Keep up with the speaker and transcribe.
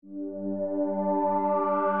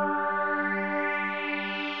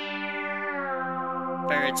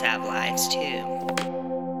Birds have lives too.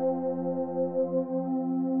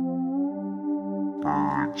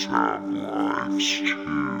 Birds have lives too.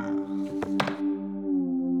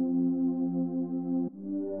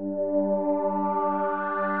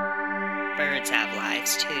 Birds have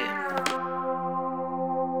lives too.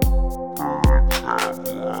 Birds have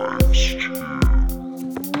lives too.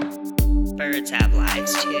 Birds have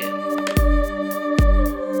lives too.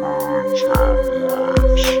 Birds have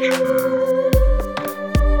lives too.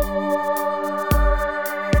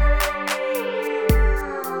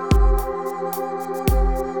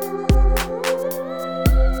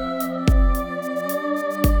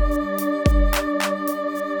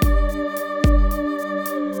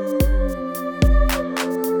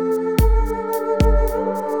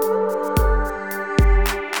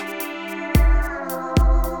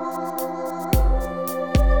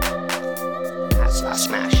 As I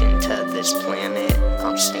smash into this planet,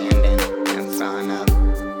 I'm standing in front of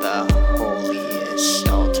the holiest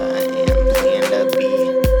altar and plan to be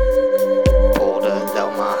bolder.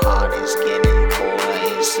 Though my heart is getting colder,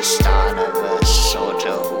 it's the start of a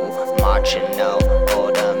soldier who marching no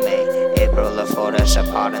order. May April afford us a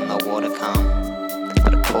part in the war to come,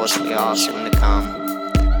 but of course we all soon to come.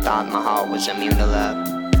 Thought my heart was immune to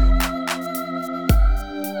love.